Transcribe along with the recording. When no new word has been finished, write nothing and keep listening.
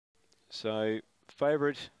So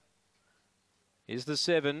favourite is the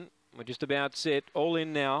 7. We're just about set. All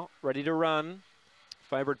in now. Ready to run.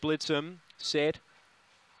 Favourite Blitz'em. Set.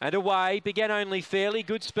 And away, began only fairly.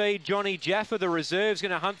 Good speed, Johnny Jaffa, the reserve's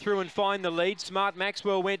going to hunt through and find the lead. Smart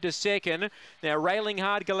Maxwell went to second. Now Railing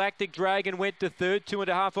Hard Galactic Dragon went to third,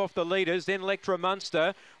 2.5 off the leaders. Then Electra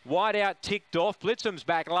Munster, wide out, ticked off. Blitzum's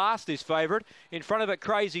back last, his favourite. In front of it,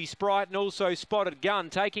 Crazy Sprite and also Spotted Gun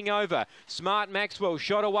taking over. Smart Maxwell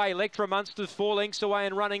shot away. Electra Munster's 4 lengths away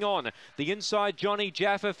and running on. The inside, Johnny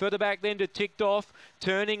Jaffa, further back then to ticked off.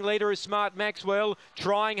 Turning leader is Smart Maxwell.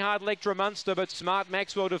 Trying hard, Electra Munster, but Smart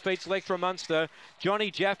Maxwell defeats Electra Munster. Johnny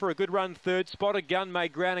Jaffa, a good run third. Spotted Gun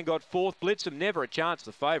made ground and got fourth. Blitzum, never a chance,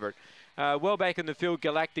 the favourite. Well back in the field,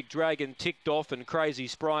 Galactic Dragon ticked off and Crazy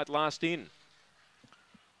Sprite last in.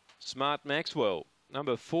 Smart Maxwell,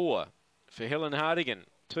 number 4 for Helen Hardigan.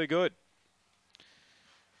 Too good.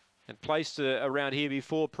 And placed around here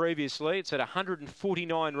before previously. It's at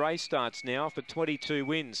 149 race starts now for 22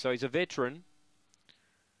 wins. So he's a veteran.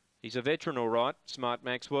 He's a veteran, all right, Smart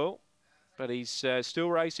Maxwell. But he's still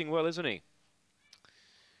racing well, isn't he?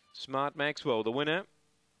 Smart Maxwell, the winner.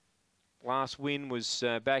 Last win was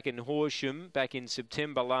back in Horsham, back in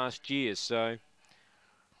September last year. So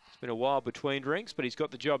it's been a while between drinks, but he's got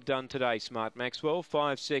the job done today, Smart Maxwell.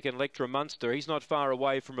 5-second, Electra Munster. He's not far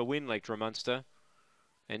away from a win, Electra Munster.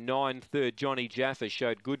 And 9-third, Johnny Jaffa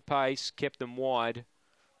showed good pace, kept them wide.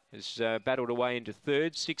 Has battled away into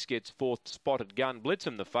third. 6 gets 4th, Spotted Gun.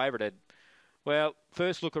 Blitzum, the favourite, had, well,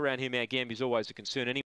 first look around here, Mt-Gambier is always a concern anyway.